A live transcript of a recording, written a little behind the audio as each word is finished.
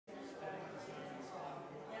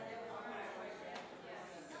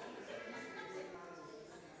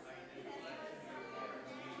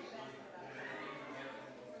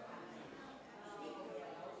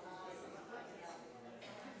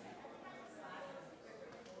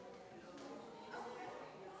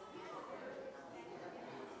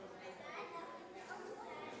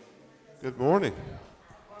Good morning.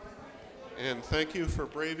 And thank you for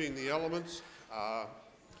braving the elements.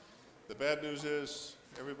 The bad news is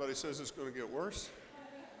everybody says it's going to get worse.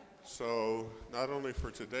 So not only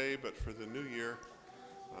for today, but for the new year,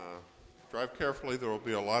 drive carefully. There will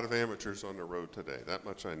be a lot of amateurs on the road today. That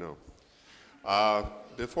much I know.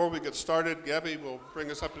 Before we get started, Gabby will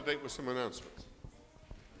bring us up to date with some announcements.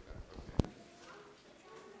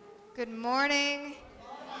 Good morning.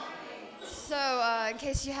 So, in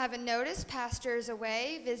case you haven't noticed, Pastor is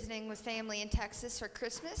away visiting with family in Texas for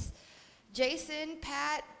Christmas. Jason,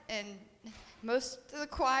 Pat, and most of the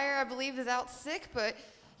choir, I believe, is out sick, but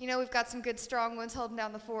you know we've got some good, strong ones holding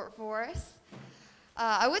down the fort for us.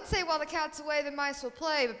 I would say while the cat's away, the mice will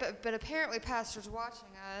play, but apparently Pastor's watching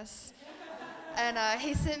us. And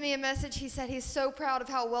he sent me a message. He said he's so proud of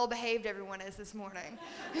how well-behaved everyone is this morning.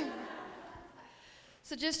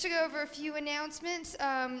 So just to go over a few announcements,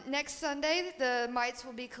 next Sunday the mites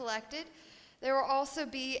will be collected. There will also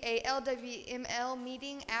be a LWML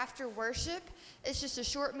meeting after worship. It's just a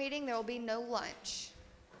short meeting. There will be no lunch.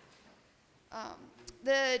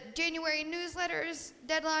 The January newsletters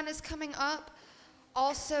deadline is coming up.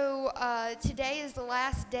 Also, today is the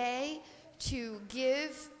last day to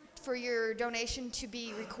give for your donation to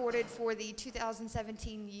be recorded for the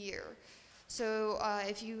 2017 year. So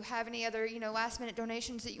if you have any other, last-minute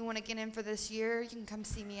donations that you want to get in for this year, you can come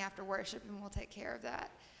see me after worship, and we'll take care of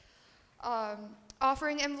that.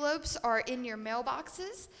 Offering envelopes are in your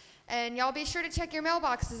mailboxes, and y'all be sure to check your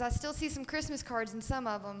mailboxes. I still see some Christmas cards in some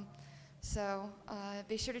of them, so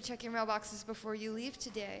be sure to check your mailboxes before you leave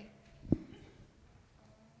today.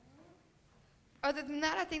 Other than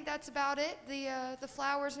that, I think that's about it. The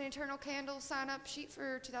Flowers and Eternal Candles sign-up sheet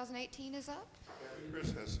for 2018 is up.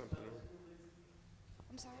 Chris has something.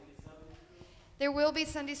 I'm sorry? There will be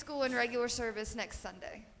Sunday school and regular service next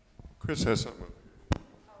Sunday. Chris has something. Oh,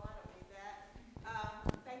 I don't need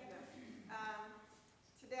that. Thank you.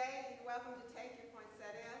 Today, you're welcome to take your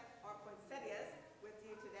poinsettia or poinsettias with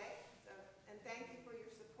you today. And thank you for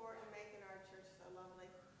your support in making our church so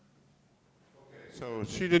lovely. Okay, so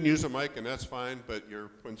she didn't use a mic, and that's fine, but your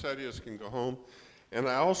poinsettias can go home. And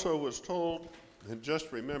I also was told, and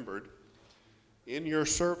just remembered, in your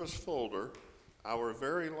service folder, our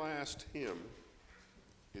very last hymn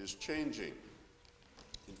is changing.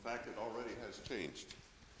 In fact, it already has changed.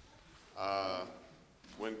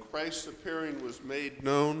 When Christ's appearing was made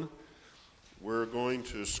known, we're going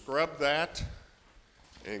to scrub that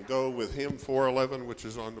and go with hymn 411, which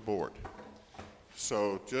is on the board.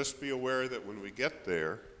 So just be aware that when we get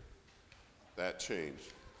there, that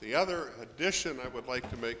changed. The other addition I would like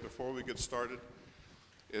to make before we get started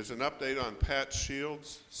is an update on Pat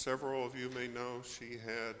Shields. Several of you may know she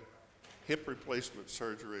had hip replacement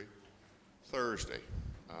surgery Thursday.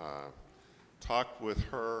 Talked with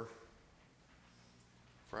her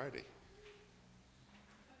Friday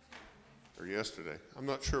or yesterday. I'm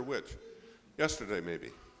not sure which. Yesterday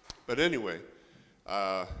maybe. But anyway,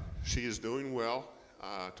 she is doing well.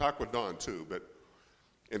 Talked with Don too,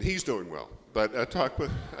 and he's doing well. But I talked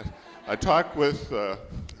with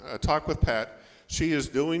Pat. She is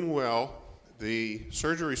doing well. The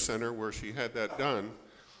surgery center where she had that done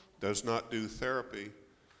does not do therapy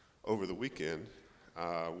over the weekend,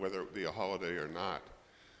 whether it be a holiday or not.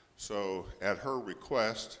 So at her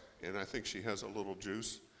request, and I think she has a little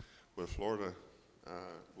juice with Florida,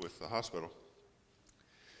 with the hospital,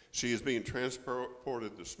 she is being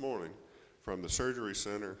transported this morning from the surgery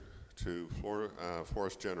center to Florida,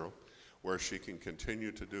 Forest General, where she can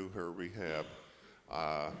continue to do her rehab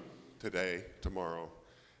today, tomorrow,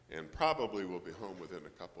 and probably will be home within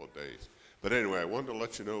a couple of days. But anyway, I wanted to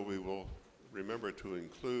let you know we will remember to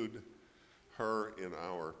include her in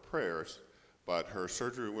our prayers, but her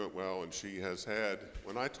surgery went well, and she has had,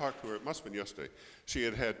 when I talked to her, it must have been yesterday, she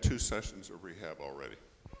had 2 sessions of rehab already.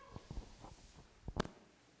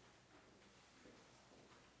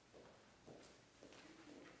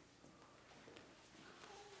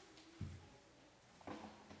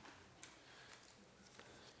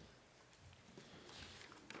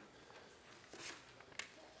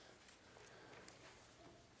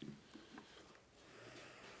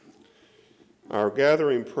 Our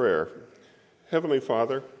gathering prayer. Heavenly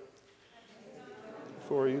Father,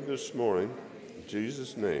 for you this morning, in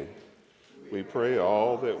Jesus' name, we pray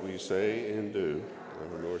all that we say and do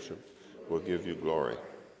in worship will give you glory.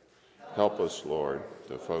 Help us, Lord,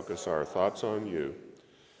 to focus our thoughts on you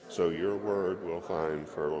so your word will find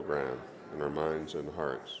fertile ground in our minds and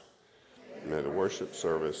hearts. May the worship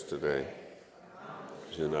service today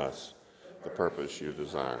is in us the purpose you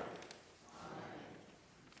desire.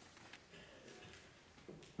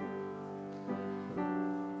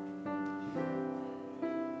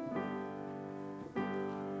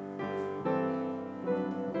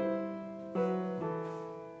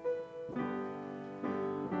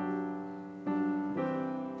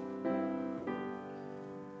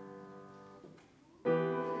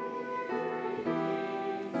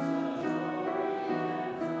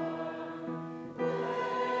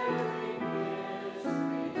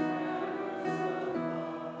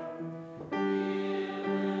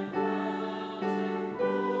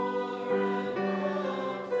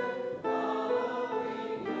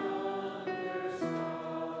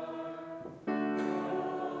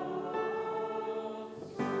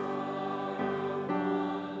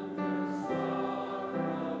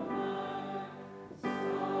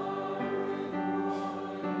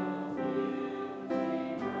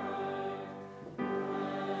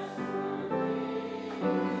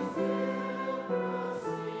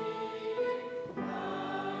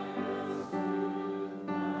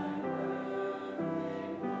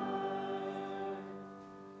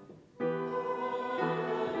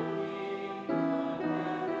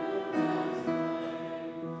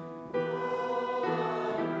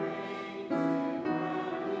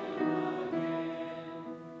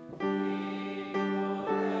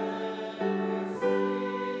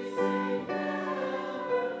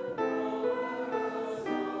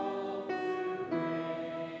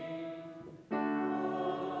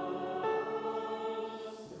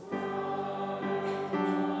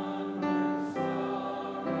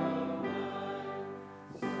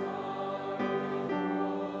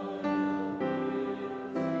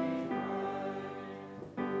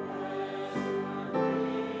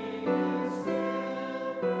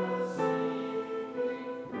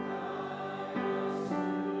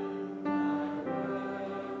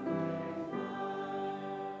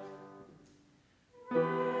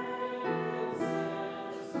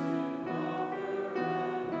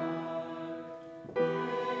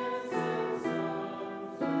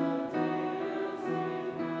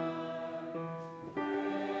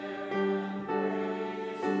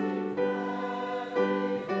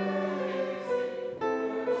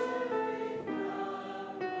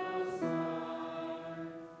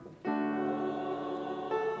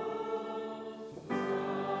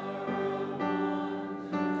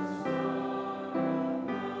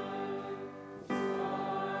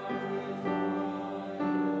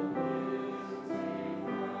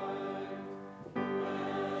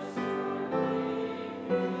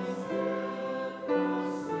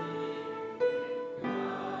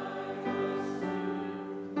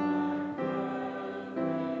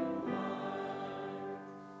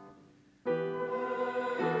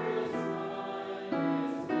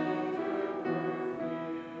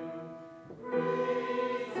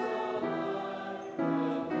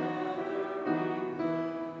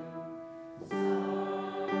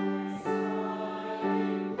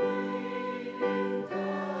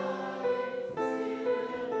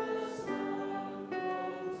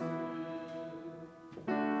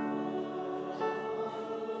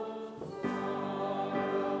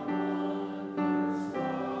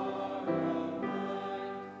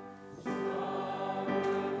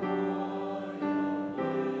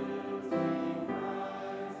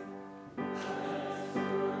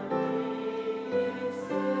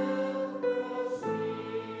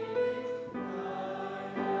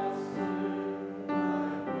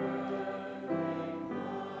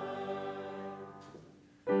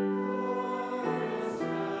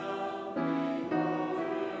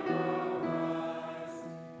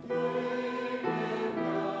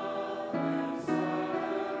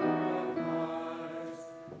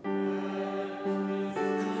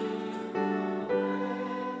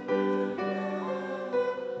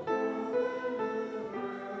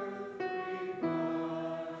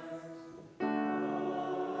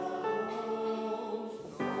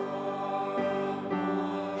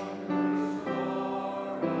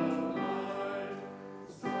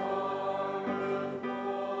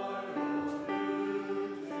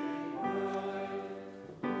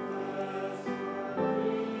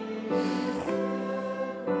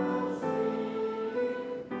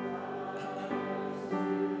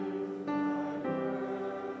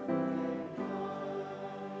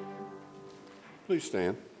 Please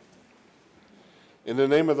stand. In the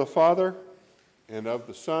name of the Father, and of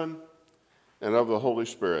the Son, and of the Holy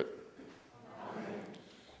Spirit. Amen.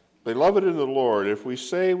 Beloved in the Lord, if we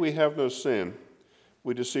say we have no sin,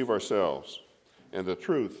 we deceive ourselves, and the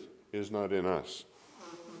truth is not in us.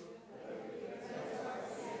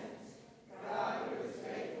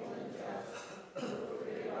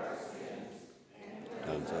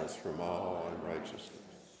 Cleanse us from all unrighteousness.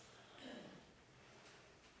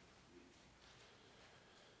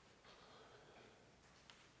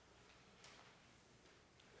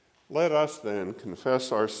 Let us then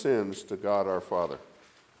confess our sins to God our Father.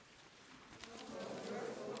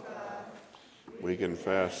 We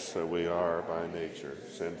confess that we are by nature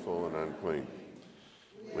sinful and unclean.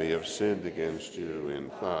 We have sinned against you in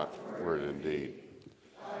thought, word, and deed,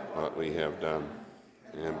 what we have done,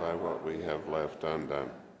 and by what we have left undone.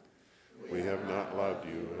 We have not loved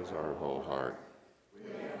you as our whole heart,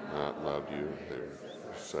 not loved you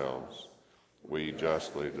ourselves. We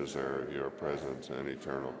justly deserve your presence and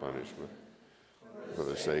eternal punishment. For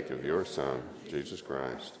the sake of your Son, Jesus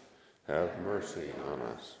Christ, have mercy on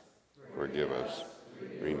us. Forgive us,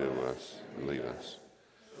 renew us, and lead us.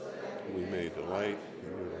 We may delight in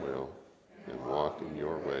your will and walk in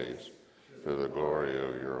your ways to the glory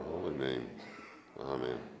of your holy name.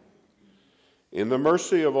 Amen. In the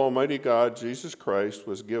mercy of Almighty God, Jesus Christ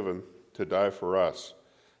was given to die for us,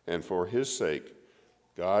 and for his sake,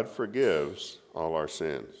 God forgives all our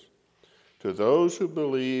sins. To those who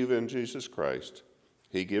believe in Jesus Christ,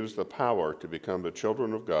 he gives the power to become the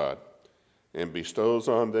children of God and bestows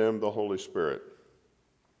on them the Holy Spirit.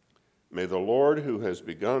 May the Lord, who has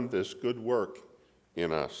begun this good work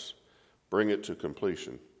in us, bring it to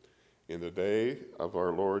completion in the day of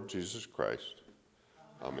our Lord Jesus Christ.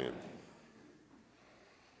 Amen.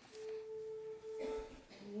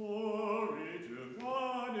 Glory to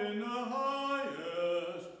God in the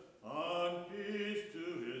highest, and peace to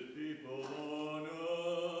his people on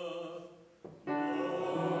earth.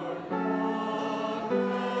 Lord God,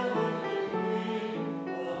 heavenly King,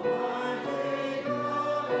 almighty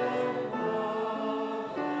God and Father,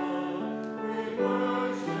 we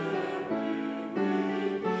worship you, we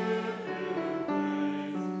give you thanks,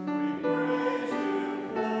 we praise you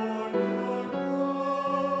for your glory.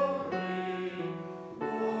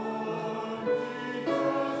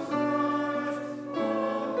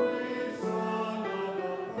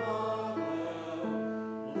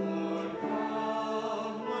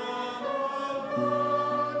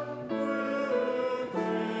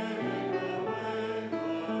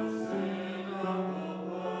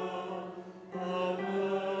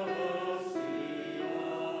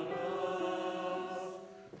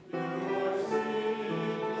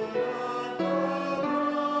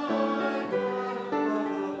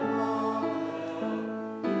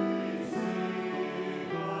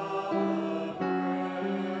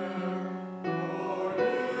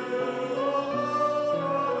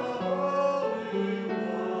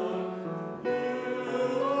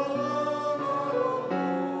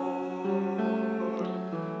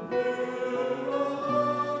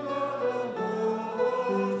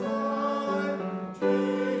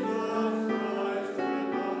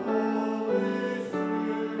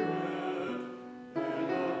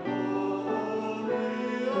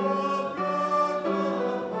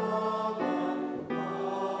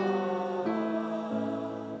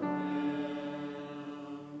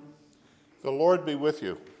 The Lord be with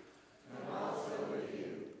you. And also with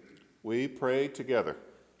you. We pray together.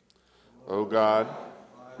 O God,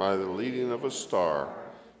 by the leading of a star,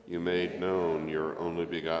 you made known your only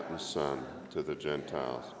begotten Son to the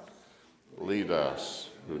Gentiles. Lead us,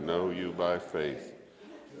 who know you by faith,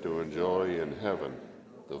 to enjoy in heaven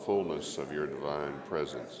the fullness of your divine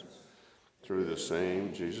presence. Through the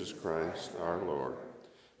same Jesus Christ our Lord,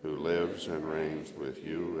 who lives and reigns with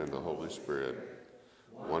you and the Holy Spirit,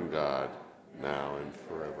 one God, now and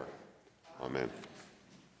forever. Amen.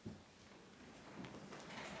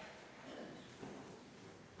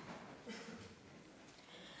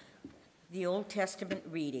 The Old Testament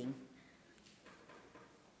reading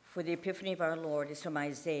for the Epiphany of our Lord is from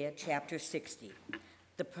Isaiah chapter 60.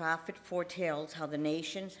 The prophet foretells how the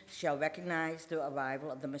nations shall recognize the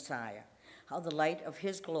arrival of the Messiah, how the light of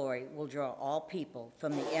his glory will draw all people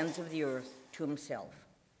from the ends of the earth to himself.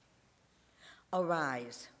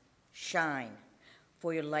 Arise, shine,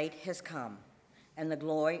 for your light has come, and the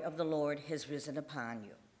glory of the Lord has risen upon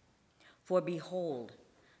you. For behold,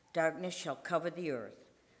 darkness shall cover the earth,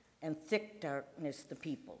 and thick darkness the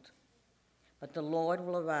peoples. But the Lord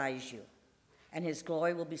will arise you, and his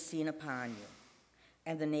glory will be seen upon you.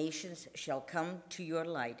 And the nations shall come to your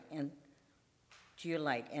light, and to your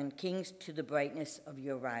light, and kings to the brightness of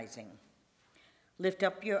your rising. Lift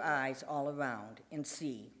up your eyes all around and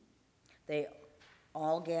see. They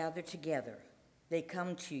all gather together. They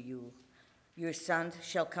come to you. Your sons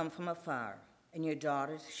shall come from afar, and your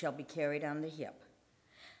daughters shall be carried on the hip.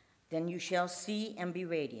 Then you shall see and be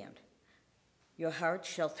radiant. Your heart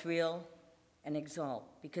shall thrill and exult,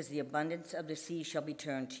 because the abundance of the sea shall be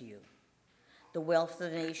turned to you. The wealth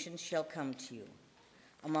of the nations shall come to you.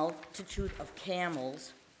 A multitude of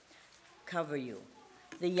camels cover you.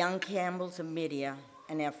 The young camels of Midian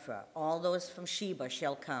and Ephraim, all those from Sheba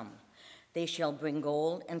shall come. They shall bring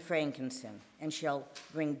gold and frankincense, and shall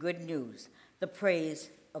bring good news, the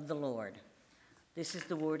praise of the Lord. This is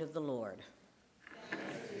the word of the Lord.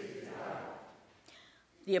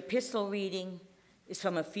 The epistle reading is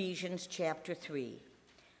from Ephesians chapter 3.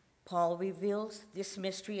 Paul reveals this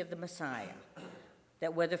mystery of the Messiah,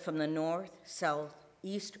 that whether from the north, south,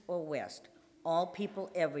 east, or west, all people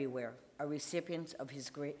everywhere are recipients of his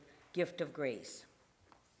great gift of grace.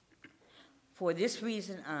 For this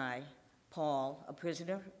reason I, Paul, a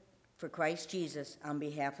prisoner for Christ Jesus, on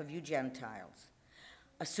behalf of you Gentiles,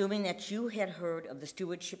 assuming that you had heard of the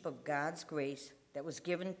stewardship of God's grace that was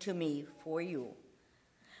given to me for you,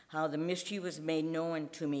 how the mystery was made known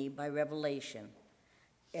to me by revelation,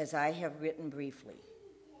 as I have written briefly.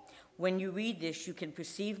 When you read this, you can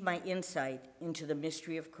perceive my insight into the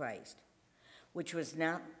mystery of Christ, which was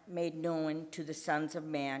not made known to the sons of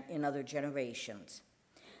man in other generations,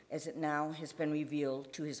 as it now has been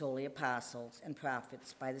revealed to his holy apostles and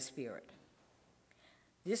prophets by the Spirit.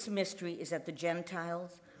 This mystery is that the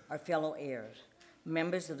Gentiles are fellow heirs,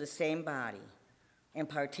 members of the same body, and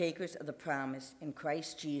partakers of the promise in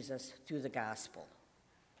Christ Jesus through the gospel.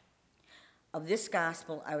 Of this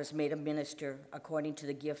gospel I was made a minister according to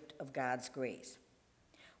the gift of God's grace,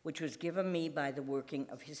 which was given me by the working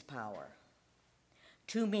of his power.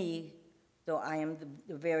 To me, though I am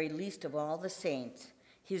the very least of all the saints,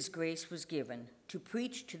 his grace was given to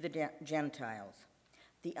preach to the Gentiles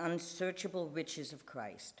the unsearchable riches of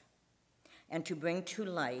Christ, and to bring to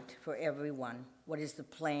light for everyone what is the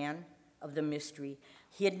plan of the mystery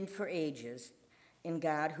hidden for ages in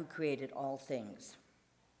God who created all things,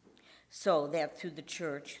 so that through the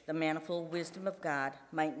church the manifold wisdom of God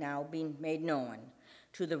might now be made known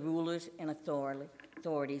to the rulers and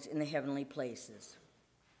authorities in the heavenly places.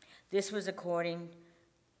 This was according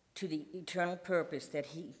to the eternal purpose that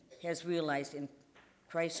he has realized in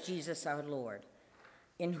Christ Jesus our Lord,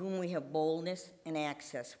 in whom we have boldness and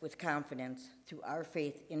access with confidence through our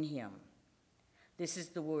faith in him. This is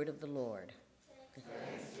the word of the Lord. Thanks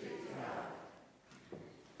be to God.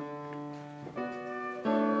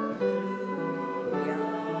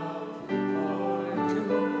 Lord, to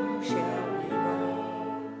whom shall we go?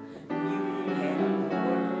 You have the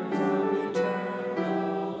words of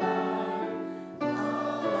eternal life.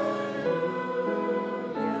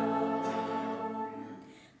 Hallelujah.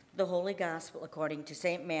 The Holy Gospel according to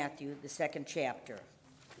St. Matthew, the 2nd chapter.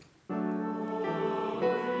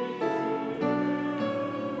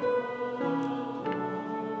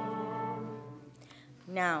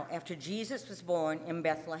 Now, after Jesus was born in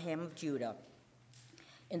Bethlehem of Judah,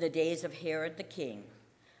 in the days of Herod the king,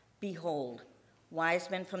 behold, wise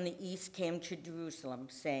men from the east came to Jerusalem,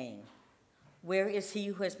 saying, "Where is he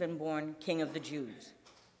who has been born King of the Jews?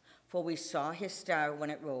 For we saw his star when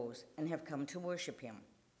it rose, and have come to worship him."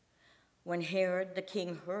 When Herod the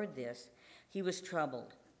king heard this, he was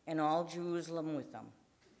troubled, and all Jerusalem with him.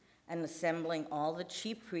 And assembling all the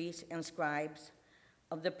chief priests and scribes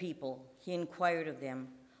of the people, he inquired of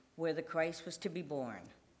them where the Christ was to be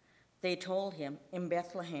born. They told him, "In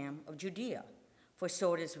Bethlehem of Judea, for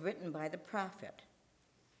so it is written by the prophet.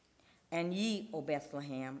 And ye, O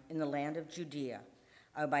Bethlehem, in the land of Judea,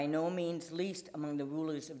 are by no means least among the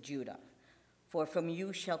rulers of Judah, for from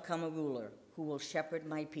you shall come a ruler who will shepherd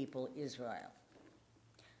my people Israel."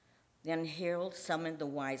 Then Herod summoned the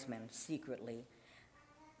wise men secretly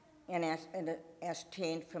and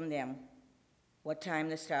ascertained from them what time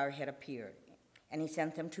the star had appeared. And he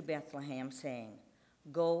sent them to Bethlehem, saying,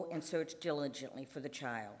 "Go and search diligently for the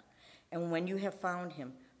child, and when you have found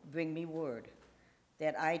him, bring me word,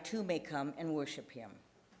 that I too may come and worship him."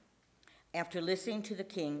 After listening to the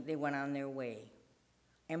king, they went on their way.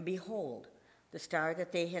 And behold, the star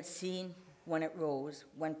that they had seen when it rose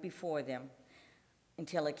went before them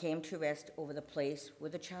until it came to rest over the place where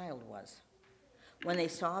the child was. When they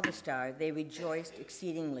saw the star, they rejoiced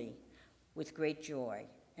exceedingly with great joy.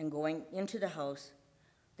 And going into the house,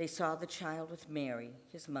 they saw the child with Mary,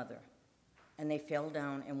 his mother, and they fell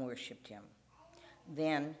down and worshipped him.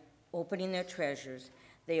 Then, opening their treasures,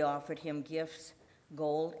 they offered him gifts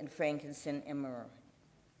gold and frankincense and myrrh.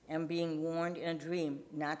 And being warned in a dream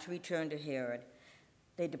not to return to Herod,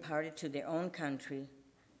 they departed to their own country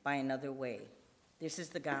by another way. This is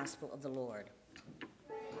the gospel of the Lord.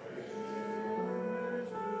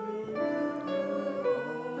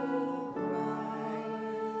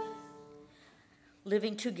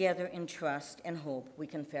 Living together in trust and hope, we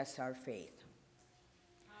confess our faith.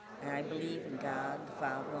 And I believe in God, the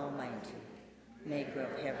Father Almighty, maker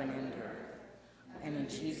of heaven and earth, and in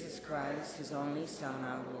Jesus Christ, his only Son,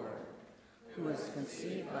 our Lord, who was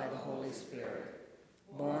conceived by the Holy Spirit,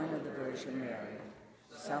 born of the Virgin Mary,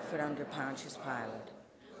 suffered under Pontius Pilate,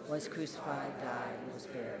 was crucified, died, and was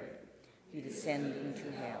buried. He descended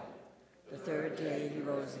into hell. The third day he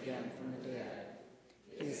rose again from the dead.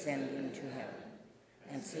 He descended into heaven,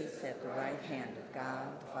 and sits at the right hand of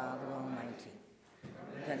God, the Father Almighty.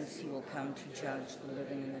 Thence he will come to judge the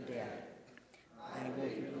living and the dead. I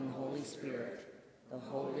believe in the Holy Spirit, the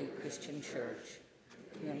holy Christian church,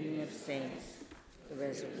 the communion of saints, the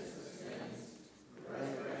resurrection of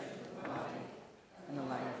the body, and the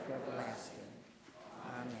life everlasting.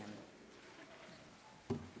 Amen.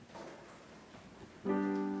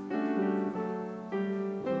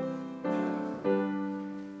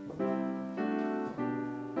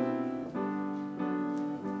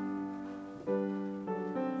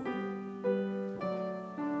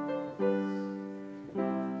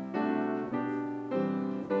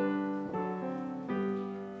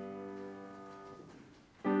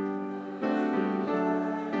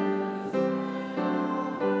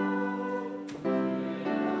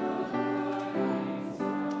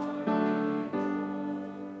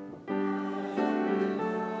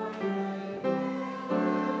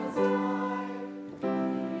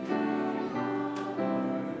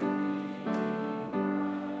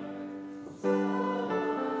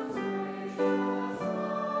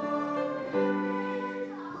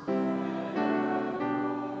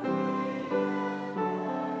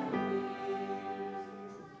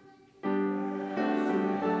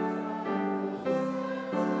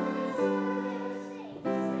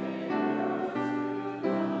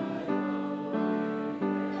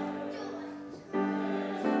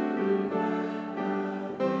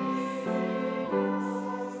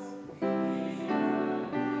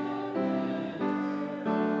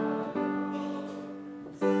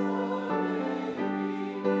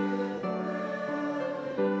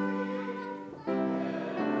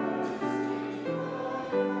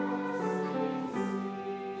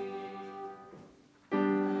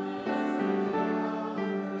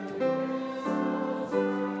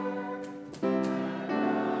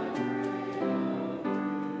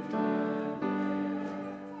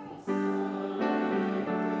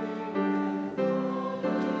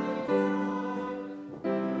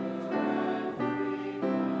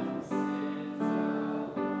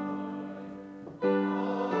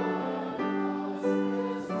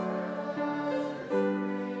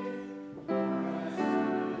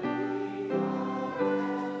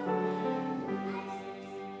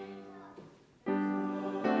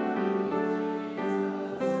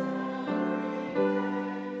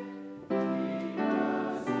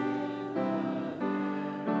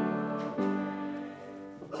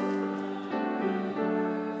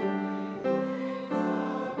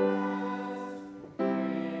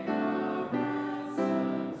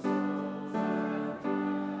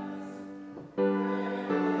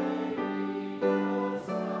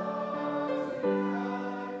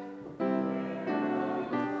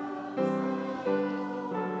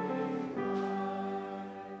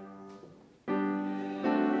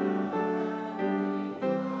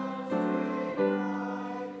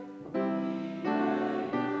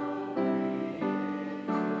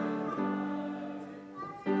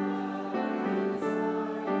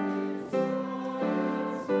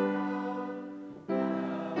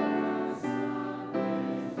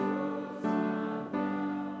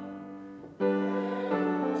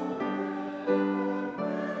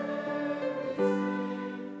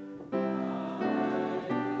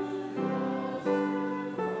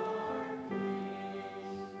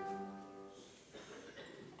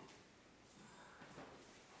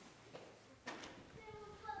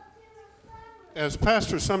 As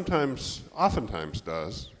Pastor oftentimes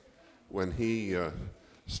does, when he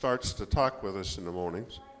starts to talk with us in the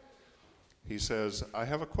mornings, he says, I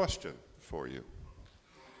have a question for you.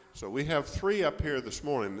 So we have 3 up here this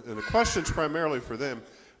morning, and the question's primarily for them,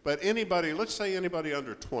 but anybody, let's say anybody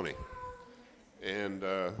under 20, and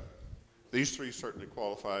these 3 certainly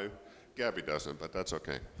qualify. Gabby doesn't, but that's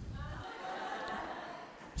okay.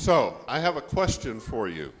 So I have a question for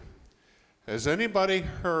you. Has anybody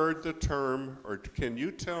heard the term, or can you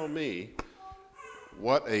tell me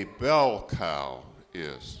what a bell cow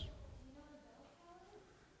is.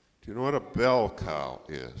 Do you know what a bell cow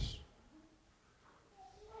is?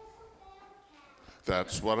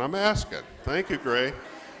 That's what I'm asking. Thank you, Gray.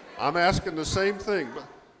 I'm asking the same thing.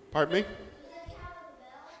 Pardon me?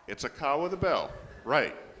 It's a cow with a bell.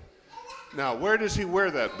 Right. Now, where does he wear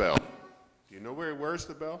that bell? Do you know where he wears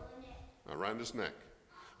the bell? Around his neck.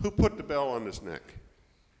 Who put the bell on his neck?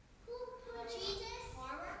 Jesus.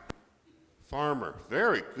 Farmer.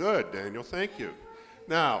 Very good, Daniel. Thank you.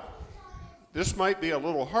 Now, this might be a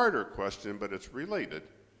little harder question, but it's related.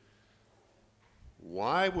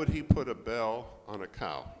 Why would he put a bell on a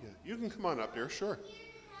cow? Yeah, you can come on up there, sure.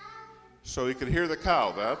 So he could hear the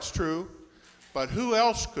cow. That's true. But who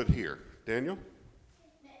else could hear? Daniel?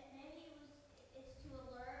 Maybe it's to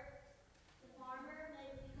alert the farmer,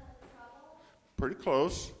 maybe because of trouble. Pretty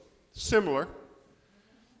close. Similar.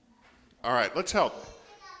 All right, let's help.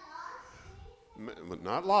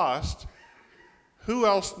 Not lost. Who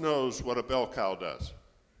else knows what a bell cow does?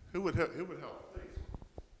 Who would help? Please. Wait,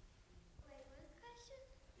 what's the question?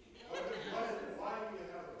 Why do you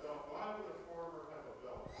have a bell? Why would a farmer have a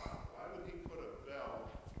bell cow? Why would he put a bell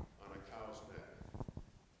on a cow's neck?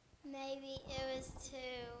 Maybe it was to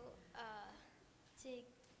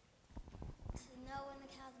know when the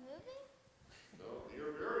cow's moving. No,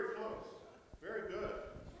 you're very close. Very good.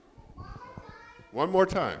 One more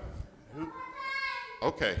time.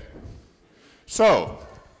 Okay. So,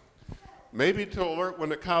 maybe to alert when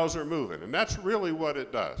the cows are moving, and that's really what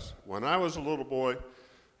it does. When I was a little boy,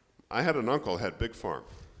 I had an uncle who had a big farm,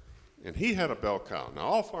 and he had a bell cow. Now,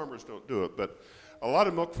 all farmers don't do it, but a lot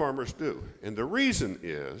of milk farmers do. And the reason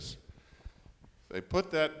is they put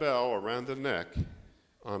that bell around the neck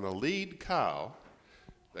on a lead cow.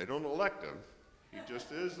 They don't elect him. He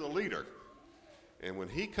just is the leader. And when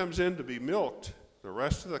he comes in to be milked, the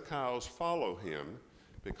rest of the cows follow him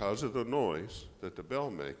because of the noise that the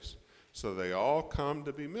bell makes. So they all come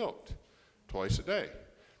to be milked twice a day.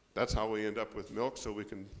 That's how we end up with milk, so we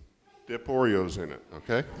can dip Oreos in it,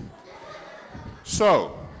 okay?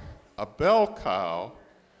 So, a bell cow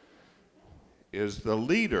is the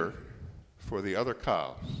leader for the other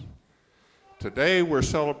cows. Today we're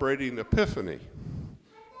celebrating Epiphany,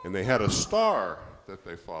 and they had a star that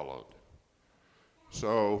they followed.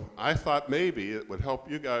 So I thought maybe it would help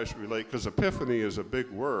you guys relate, because Epiphany is a big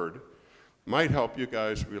word, might help you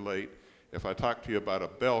guys relate if I talk to you about a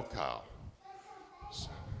bell cow.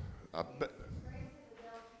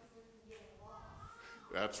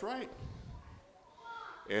 That's right.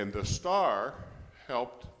 And the star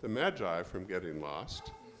helped the Magi from getting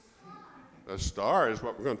lost. The star is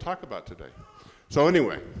what we're going to talk about today. So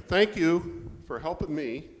anyway, thank you for helping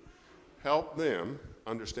me help them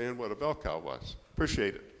understand what a bell cow was.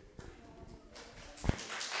 Appreciate it.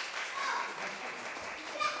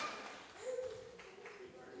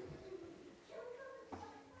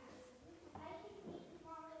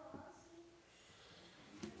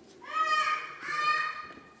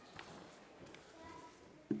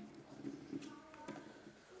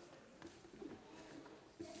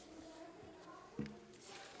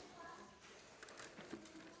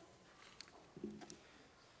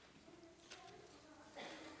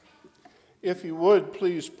 If you would,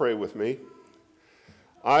 please pray with me.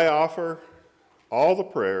 I offer all the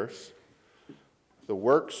prayers, the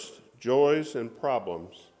works, joys, and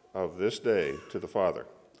problems of this day to the Father,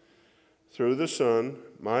 through the Son,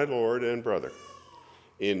 my Lord and brother,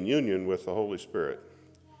 in union with the Holy Spirit.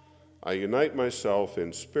 I unite myself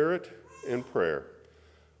in spirit and prayer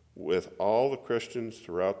with all the Christians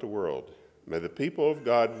throughout the world. May the people of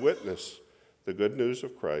God witness the good news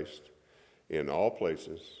of Christ in all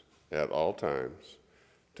places, at all times,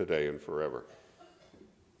 today and forever.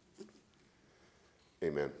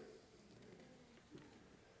 Amen.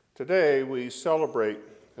 Today we celebrate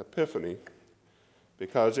Epiphany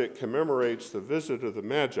because it commemorates the visit of the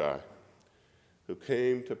Magi who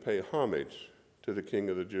came to pay homage to the King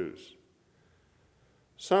of the Jews.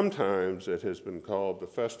 Sometimes it has been called the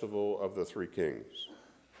Festival of the Three Kings,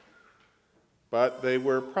 but they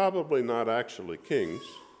were probably not actually kings,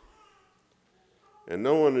 and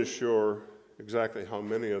no one is sure exactly how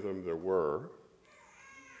many of them there were.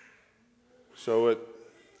 So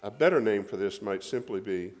a better name for this might simply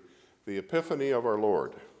be the Epiphany of our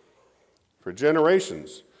Lord. For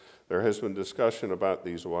generations, there has been discussion about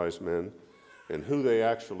these wise men and who they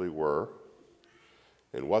actually were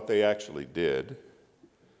and what they actually did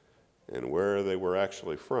and where they were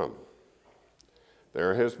actually from.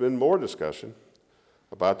 There has been more discussion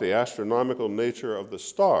about the astronomical nature of the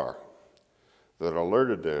star that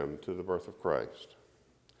alerted them to the birth of Christ.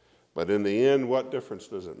 But in the end, what difference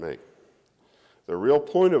does it make? The real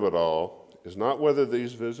point of it all is not whether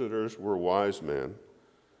these visitors were wise men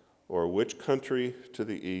or which country to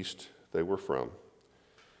the east they were from.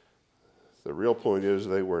 The real point is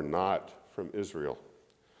they were not from Israel,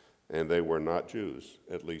 and they were not Jews,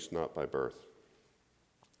 at least not by birth.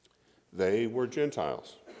 They were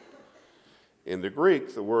Gentiles. In the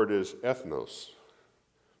Greek, the word is ethnos,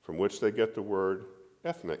 from which they get the word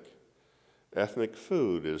ethnic. Ethnic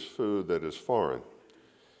food is food that is foreign.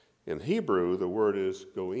 In Hebrew, the word is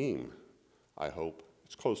goim. I hope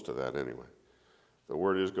it's close to that anyway. The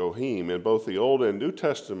word is gohim. In both the Old and New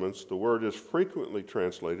Testaments, the word is frequently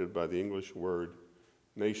translated by the English word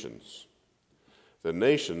nations. The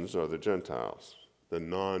nations are the Gentiles, the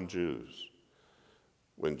non-Jews.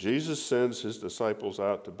 When Jesus sends his disciples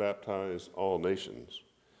out to baptize all nations,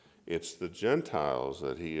 it's the Gentiles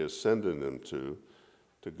that he is sending them to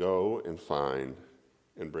go and find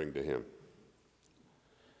and bring to him.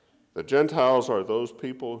 The Gentiles are those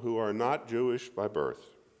people who are not Jewish by birth.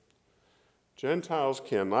 Gentiles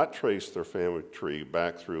cannot trace their family tree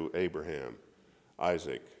back through Abraham,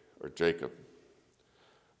 Isaac, or Jacob.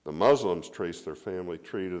 The Muslims trace their family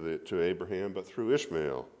tree to Abraham, but through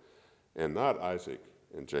Ishmael, and not Isaac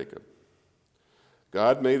and Jacob.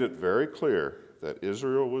 God made it very clear that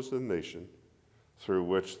Israel was the nation through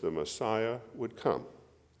which the Messiah would come.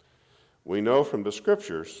 We know from the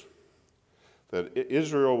scriptures that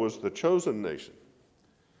Israel was the chosen nation,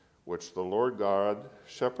 which the Lord God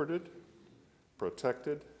shepherded,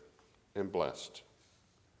 protected, and blessed.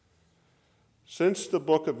 Since the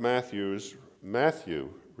book of Matthew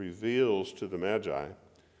reveals to the Magi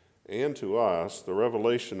and to us the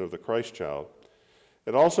revelation of the Christ child,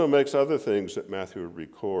 it also makes other things that Matthew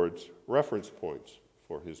records reference points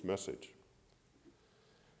for his message.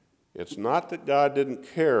 It's not that God didn't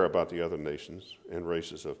care about the other nations and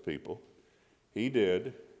races of people. He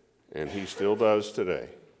did, and he still does today.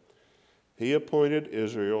 He appointed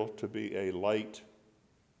Israel to be a light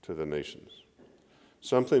to the nations,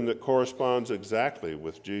 something that corresponds exactly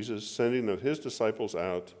with Jesus' sending of his disciples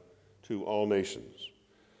out to all nations,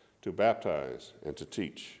 to baptize and to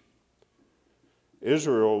teach.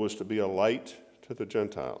 Israel was to be a light to the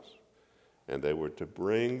Gentiles, and they were to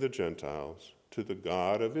bring the Gentiles to the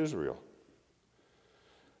God of Israel.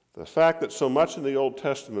 The fact that so much in the Old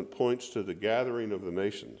Testament points to the gathering of the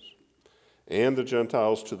nations and the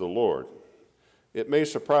Gentiles to the Lord, it may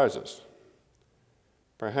surprise us.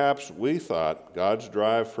 Perhaps we thought God's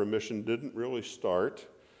drive for mission didn't really start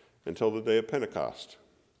until the day of Pentecost,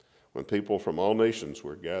 when people from all nations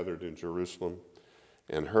were gathered in Jerusalem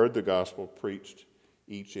and heard the gospel preached,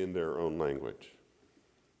 each in their own language.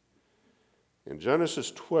 In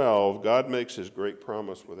Genesis 12, God makes his great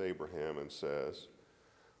promise with Abraham and says,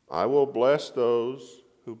 I will bless those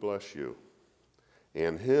who bless you,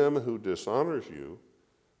 and him who dishonors you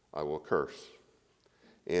I will curse.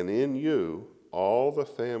 And in you all the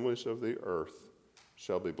families of the earth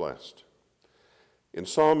shall be blessed. In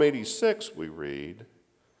Psalm 86 we read,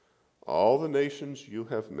 all the nations you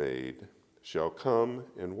have made shall come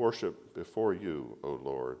and worship before you, O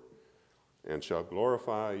Lord, and shall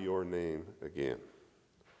glorify your name again.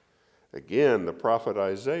 Again, the prophet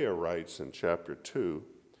Isaiah writes in chapter 2,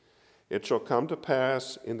 it shall come to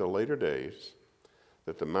pass in the later days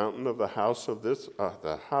that the mountain of the house of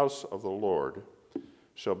the Lord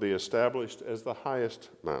shall be established as the highest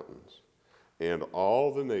mountains, and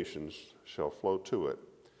all the nations shall flow to it,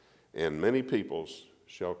 and many peoples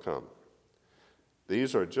shall come.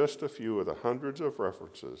 These are just a few of the hundreds of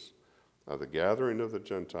references of the gathering of the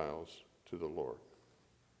Gentiles to the Lord.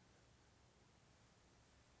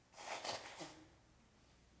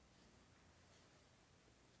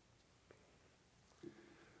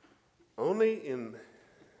 Only in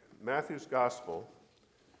Matthew's gospel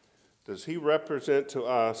does he represent to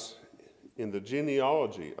us in the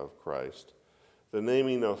genealogy of Christ the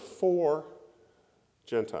naming of 4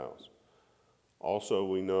 Gentiles. Also,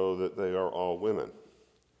 we know that they are all women: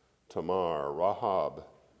 Tamar, Rahab,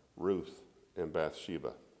 Ruth, and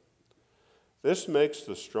Bathsheba. This makes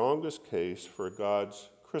the strongest case for God's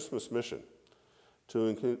Christmas mission to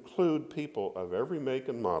include people of every make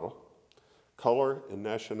and model, color, and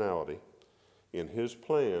nationality in his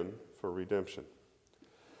plan for redemption.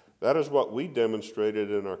 That is what we demonstrated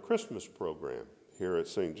in our Christmas program here at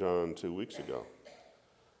St. John 2 weeks ago.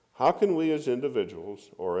 How can we as individuals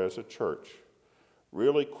or as a church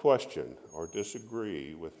really question or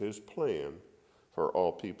disagree with his plan for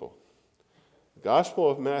all people? The Gospel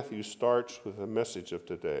of Matthew starts with the message of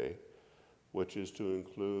today, which is to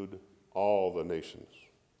include all the nations.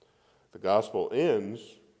 The Gospel ends,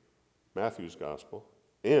 Matthew's Gospel,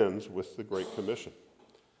 ends with the Great Commission.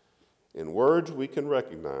 In words we can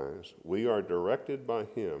recognize, we are directed by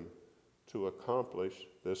him to accomplish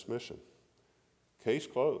this mission. Case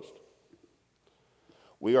closed.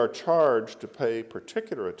 We are charged to pay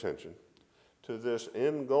particular attention to this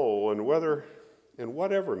end goal and whether, in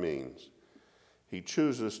whatever means, he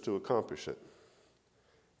chooses to accomplish it.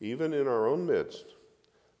 Even in our own midst,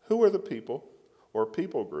 who are the people or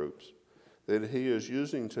people groups that he is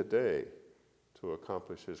using today to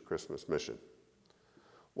accomplish his Christmas mission?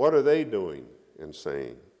 What are they doing and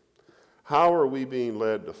saying? How are we being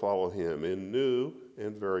led to follow him in new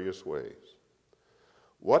and various ways?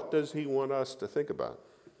 What does he want us to think about?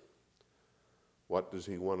 What does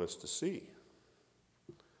he want us to see?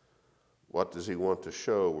 What does he want to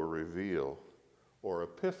show or reveal or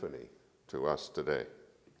epiphany to us today?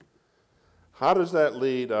 How does that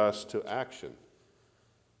lead us to action?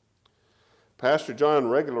 Pastor John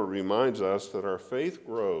regularly reminds us that our faith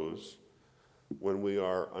grows when we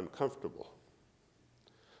are uncomfortable.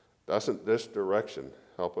 Doesn't this direction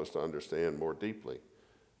help us to understand more deeply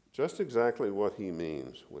just exactly what he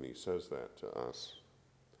means when he says that to us?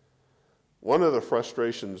 One of the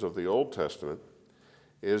frustrations of the Old Testament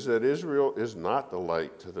is that Israel is not the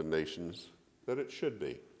light to the nations that it should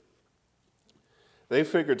be. They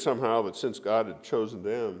figured somehow that since God had chosen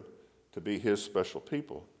them to be his special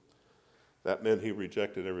people, that meant he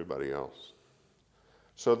rejected everybody else.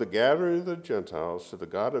 So the gathering of the Gentiles to the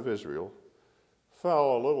God of Israel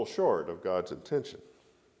fell a little short of God's intention.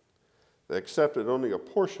 They accepted only a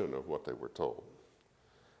portion of what they were told.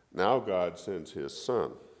 Now God sends his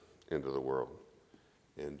Son into the world,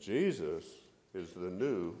 and Jesus is the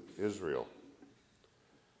new Israel.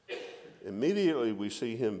 Immediately we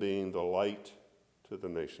see him being the light to the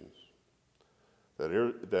nations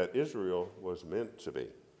that Israel was meant to be.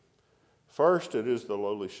 First, it is the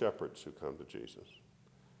lowly shepherds who come to Jesus.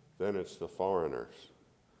 Then it's the foreigners.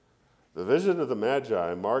 The visit of the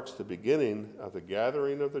Magi marks the beginning of the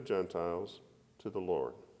gathering of the Gentiles to the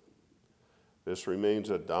Lord. This remains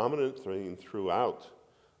a dominant theme throughout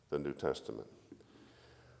the New Testament.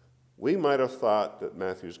 We might have thought that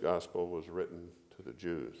Matthew's gospel was written to the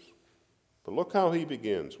Jews. But look how he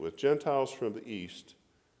begins, with Gentiles from the east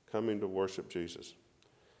coming to worship Jesus.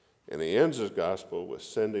 And he ends his gospel with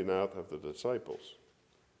sending out of the disciples.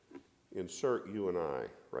 Insert you and I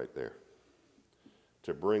right there,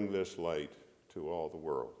 to bring this light to all the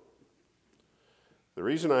world. The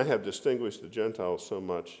reason I have distinguished the Gentiles so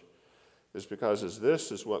much is because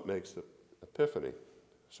this is what makes the Epiphany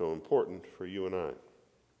so important for you and I.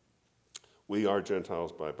 We are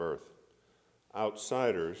Gentiles by birth,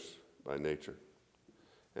 outsiders by nature,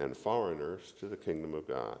 and foreigners to the kingdom of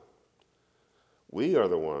God. We are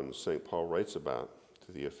the ones St. Paul writes about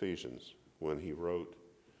to the Ephesians when he wrote,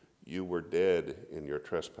 "You were dead in your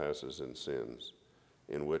trespasses and sins,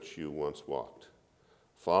 in which you once walked,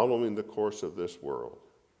 following the course of this world.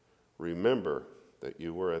 Remember that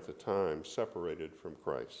you were at the time separated from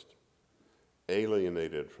Christ,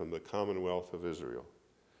 alienated from the commonwealth of Israel,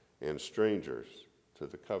 and strangers to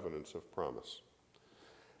the covenants of promise,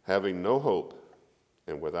 having no hope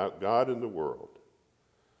and without God in the world.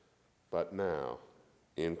 But now,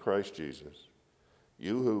 in Christ Jesus,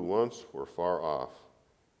 you who once were far off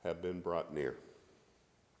have been brought near."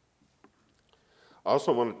 I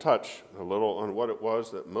also want to touch a little on what it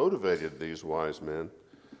was that motivated these wise men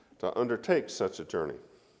to undertake such a journey.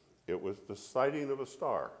 It was the sighting of a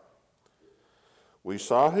star. We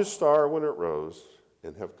saw his star when it rose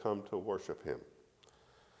and have come to worship him.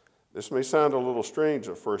 This may sound a little strange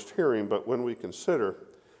at first hearing, but when we consider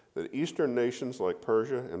that Eastern nations like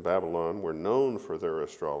Persia and Babylon were known for their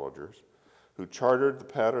astrologers who charted the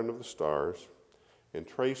pattern of the stars and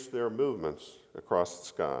traced their movements across the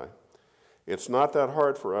sky, it's not that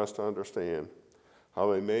hard for us to understand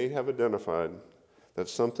how they may have identified that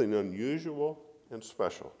something unusual and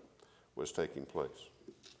special was taking place.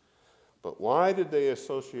 But why did they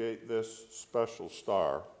associate this special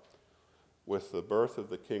star with the birth of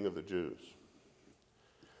the King of the Jews?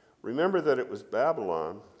 Remember that it was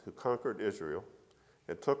Babylon who conquered Israel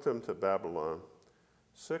and took them to Babylon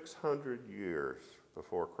 600 years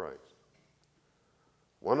before Christ.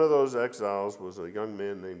 One of those exiles was a young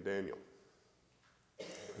man named Daniel,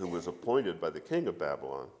 who was appointed by the king of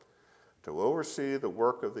Babylon to oversee the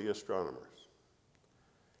work of the astronomers.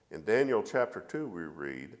 In Daniel chapter 2 we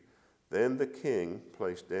read, "Then the king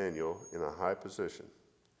placed Daniel in a high position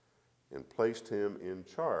and placed him in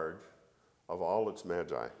charge of all its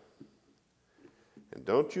magi." And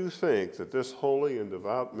don't you think that this holy and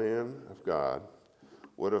devout man of God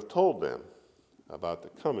would have told them about the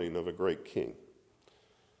coming of a great king?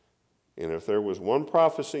 And if there was one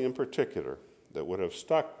prophecy in particular that would have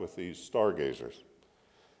stuck with these stargazers.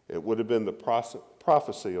 It would have been the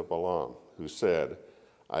prophecy of Balaam, who said,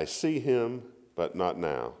 I see him, but not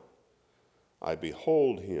now. I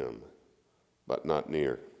behold him, but not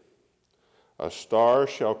near. A star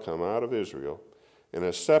shall come out of Israel, and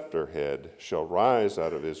a scepter head shall rise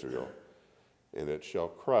out of Israel, and it shall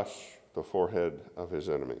crush the forehead of his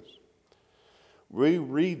enemies. We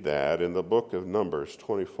read that in the book of Numbers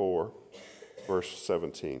 24, verse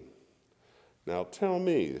 17. Now tell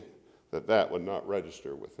me that that would not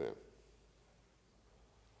register with them.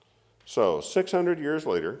 So, 600 years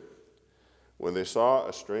later, when they saw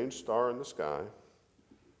a strange star in the sky,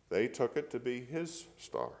 they took it to be his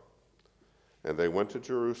star, and they went to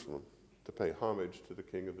Jerusalem to pay homage to the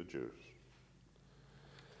King of the Jews.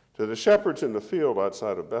 To the shepherds in the field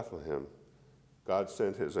outside of Bethlehem, God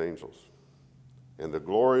sent his angels, and the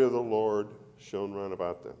glory of the Lord shone round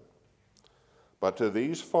about them. But to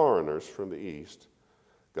these foreigners from the east,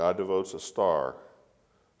 God devotes a star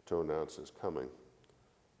to announce his coming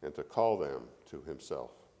and to call them to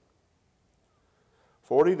himself.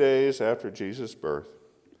 40 days after Jesus' birth,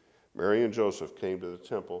 Mary and Joseph came to the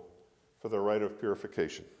temple for the rite of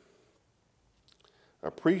purification. A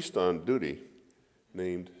priest on duty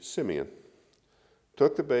named Simeon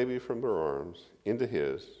took the baby from their arms into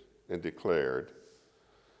his and declared,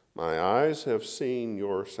 My eyes have seen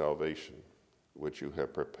your salvation, which you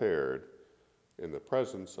have prepared in the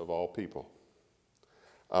presence of all people,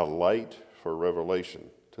 a light for revelation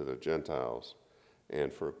to the Gentiles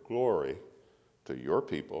and for glory to your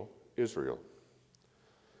people, Israel.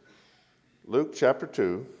 Luke chapter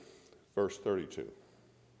 2, verse 32.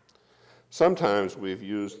 Sometimes we've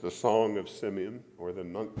used the Song of Simeon or the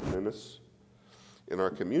Nunc Dimittis in our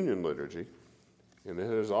communion liturgy, and it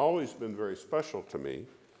has always been very special to me,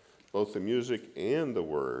 both the music and the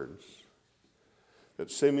words that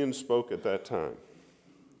Simeon spoke at that time.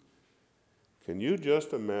 Can you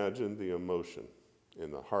just imagine the emotion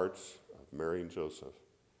in the hearts of Mary and Joseph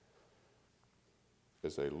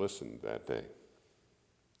as they listened that day?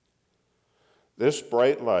 This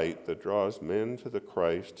bright light that draws men to the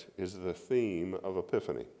Christ is the theme of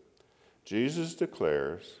Epiphany. Jesus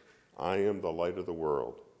declares, I am the light of the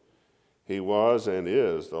world. He was and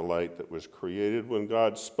is the light that was created when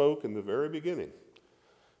God spoke in the very beginning,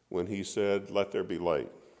 when he said, let there be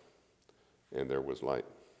light, and there was light.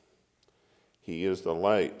 He is the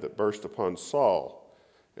light that burst upon Saul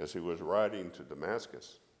as he was riding to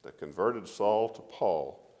Damascus, that converted Saul to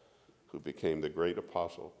Paul, who became the great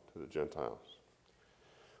apostle to the Gentiles.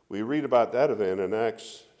 We read about that event in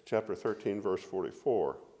Acts chapter 13, verse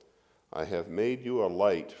 44. I have made you a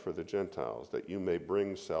light for the Gentiles, that you may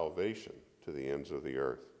bring salvation to the ends of the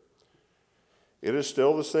earth. It is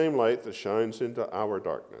still the same light that shines into our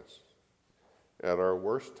darkness at our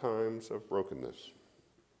worst times of brokenness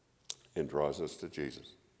and draws us to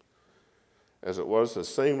Jesus, as it was the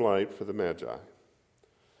same light for the Magi.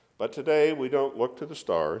 But today we don't look to the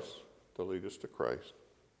stars to lead us to Christ.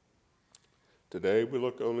 Today we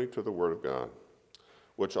look only to the Word of God,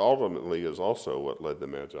 which ultimately is also what led the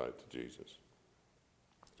Magi to Jesus.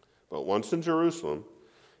 But once in Jerusalem,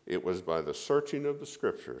 it was by the searching of the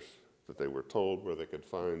Scriptures that they were told where they could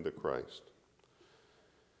find the Christ.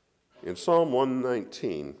 In Psalm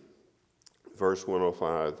 119, verse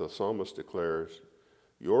 105, the psalmist declares,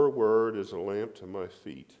 Your word is a lamp to my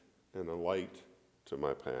feet and a light to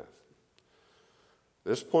my path.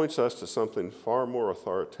 This points us to something far more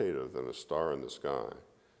authoritative than a star in the sky.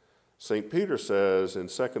 St. Peter says in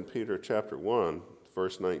 2 Peter chapter 1,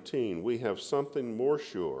 verse 19, we have something more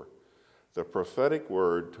sure, the prophetic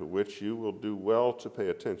word to which you will do well to pay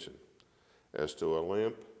attention, as to a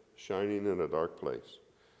lamp shining in a dark place,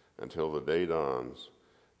 until the day dawns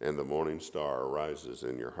and the morning star arises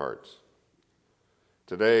in your hearts.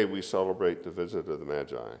 Today we celebrate the visit of the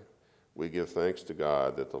Magi. We give thanks to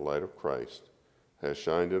God that the light of Christ has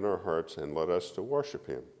shined in our hearts and led us to worship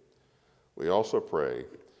him. We also pray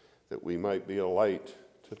that we might be a light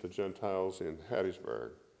to the Gentiles in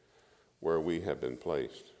Hattiesburg, where we have been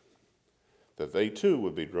placed, that they too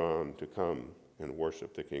would be drawn to come and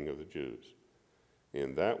worship the King of the Jews.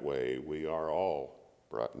 In that way, we are all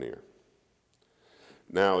brought near.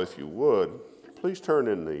 Now, if you would, please turn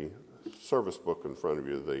in the service book in front of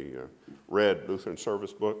you, the red Lutheran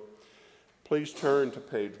service book. Please turn to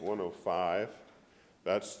page 105.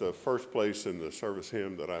 That's the first place in the service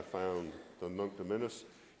hymn that I found the Nunc Dimittis.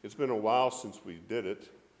 It's been a while since we did it,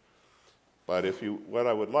 but what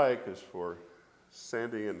I would like is for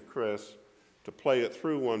Sandy and Chris to play it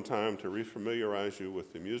through one time to refamiliarize you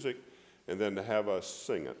with the music, and then to have us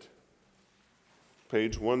sing it.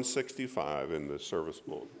 Page 165 in the service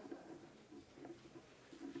book.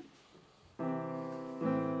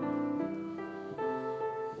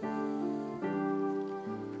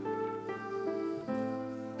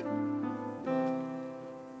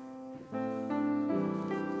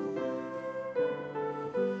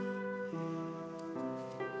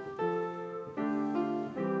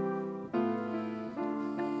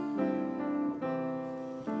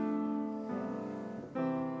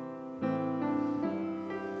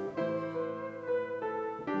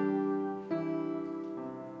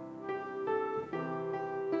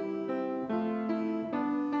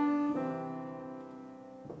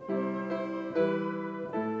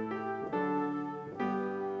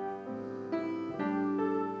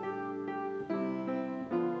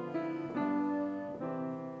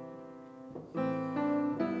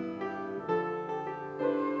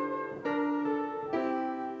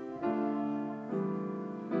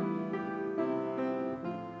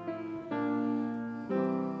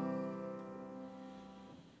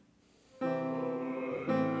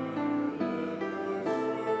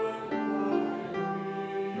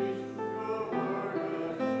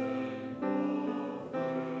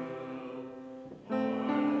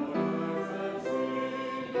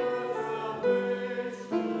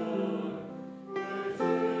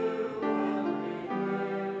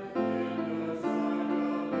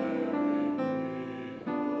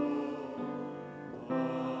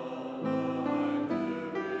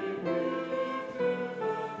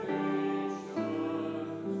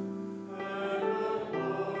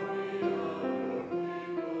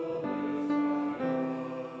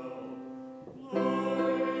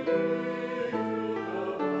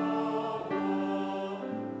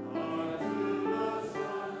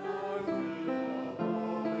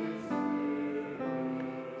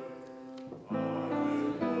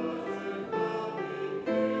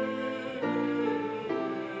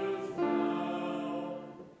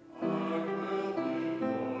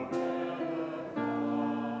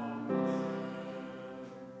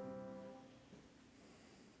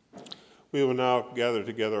 We will now gather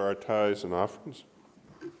together our tithes and offerings.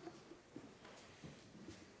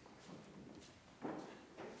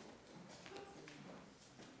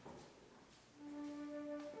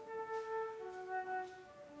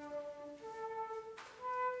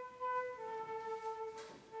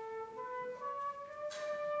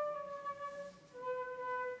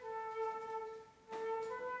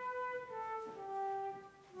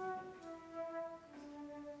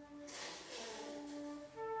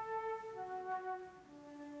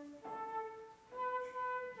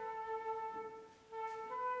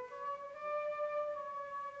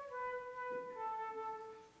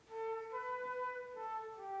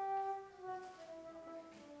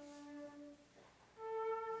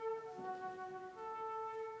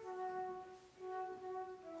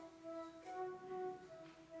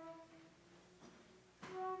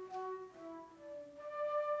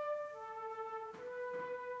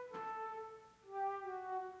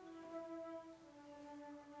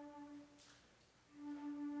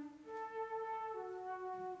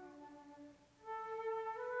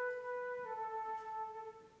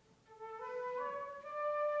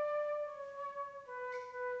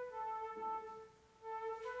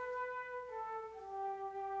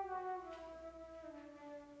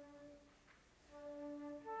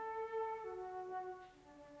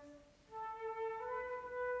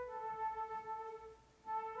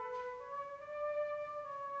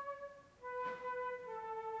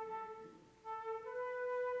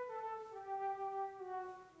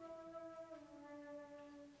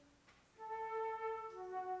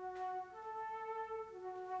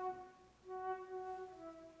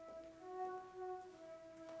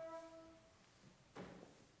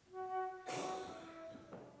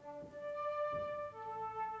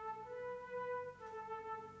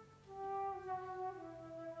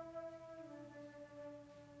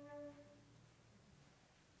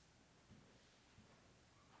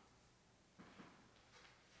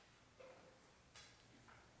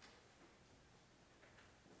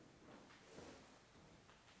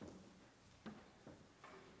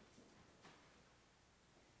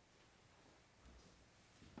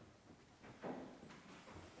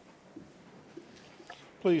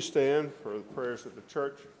 Please stand for the prayers of the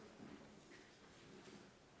church.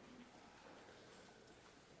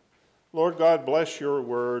 Lord God, bless your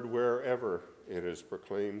word wherever it is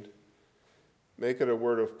proclaimed. Make it a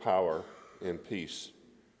word of power and peace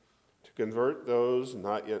to convert those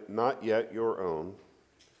not yet your own,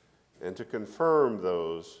 and to confirm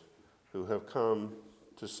those who have come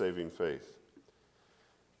to saving faith.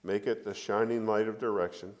 Make it the shining light of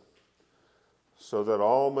direction, so that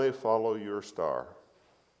all may follow your star.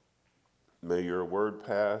 May your word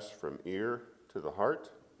pass from ear to the heart,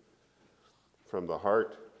 from the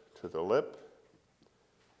heart to the lip,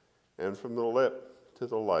 and from the lip to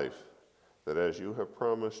the life, that as you have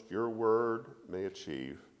promised, your word may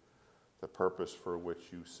achieve the purpose for which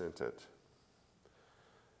you sent it.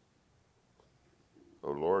 O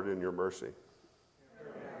Lord, in your mercy.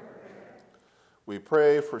 We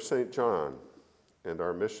pray for St. John and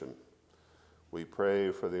our mission. We pray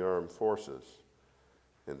for the armed forces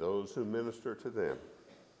and those who minister to them.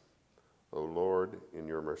 O Lord, in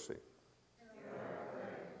your mercy.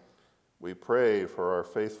 We pray for our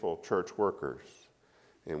faithful church workers,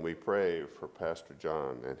 and we pray for Pastor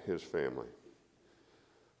John and his family.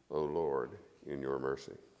 O Lord, in your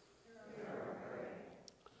mercy.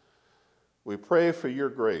 We pray for your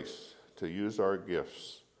grace to use our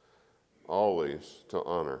gifts always to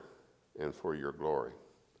honor and for your glory.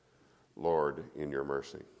 Lord, in your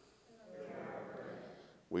mercy.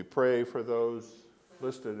 We pray for those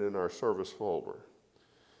listed in our service folder.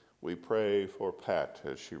 We pray for Pat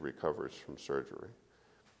as she recovers from surgery.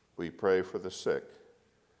 We pray for the sick.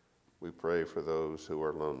 We pray for those who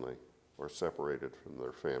are lonely or separated from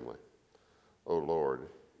their family. O Lord,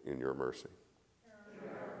 in your mercy.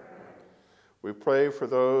 We pray for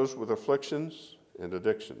those with afflictions and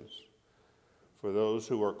addictions, for those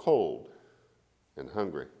who are cold and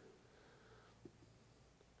hungry.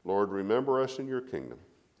 Lord, remember us in your kingdom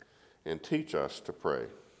and teach us to pray.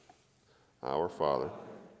 Our Father,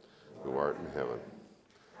 who art in heaven,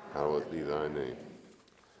 hallowed be thy name.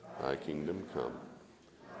 Thy kingdom come,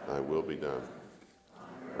 thy will be done,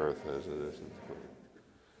 earth as it is in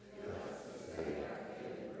heaven.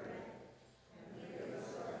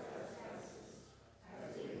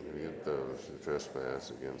 Forgive those who trespass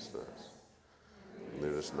against us.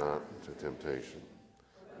 Lead us not into temptation,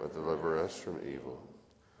 but deliver us from evil.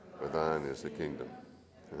 For thine is the kingdom,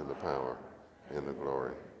 and the power, and the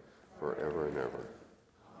glory, forever and ever.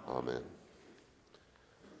 Amen.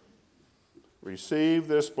 Receive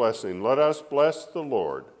this blessing. Let us bless the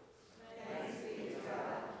Lord.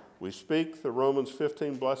 We speak the Romans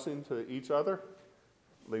 15 blessing to each other.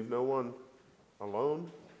 Leave no one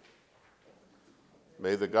alone.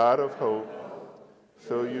 May the God of hope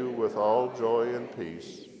fill you with all joy and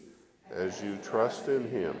peace as you trust in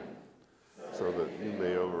him, so that you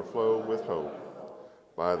may overflow with hope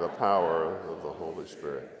by the power of the Holy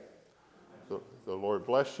Spirit. The Lord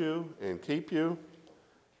bless you and keep you.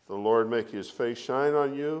 The Lord make his face shine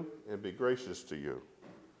on you and be gracious to you.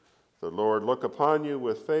 The Lord look upon you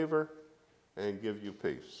with favor and give you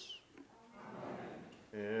peace.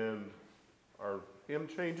 And our hymn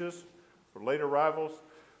changes for late arrivals.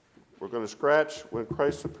 We're going to scratch when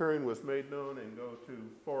Christ's appearing was made known and go to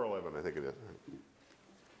 411, I think it is.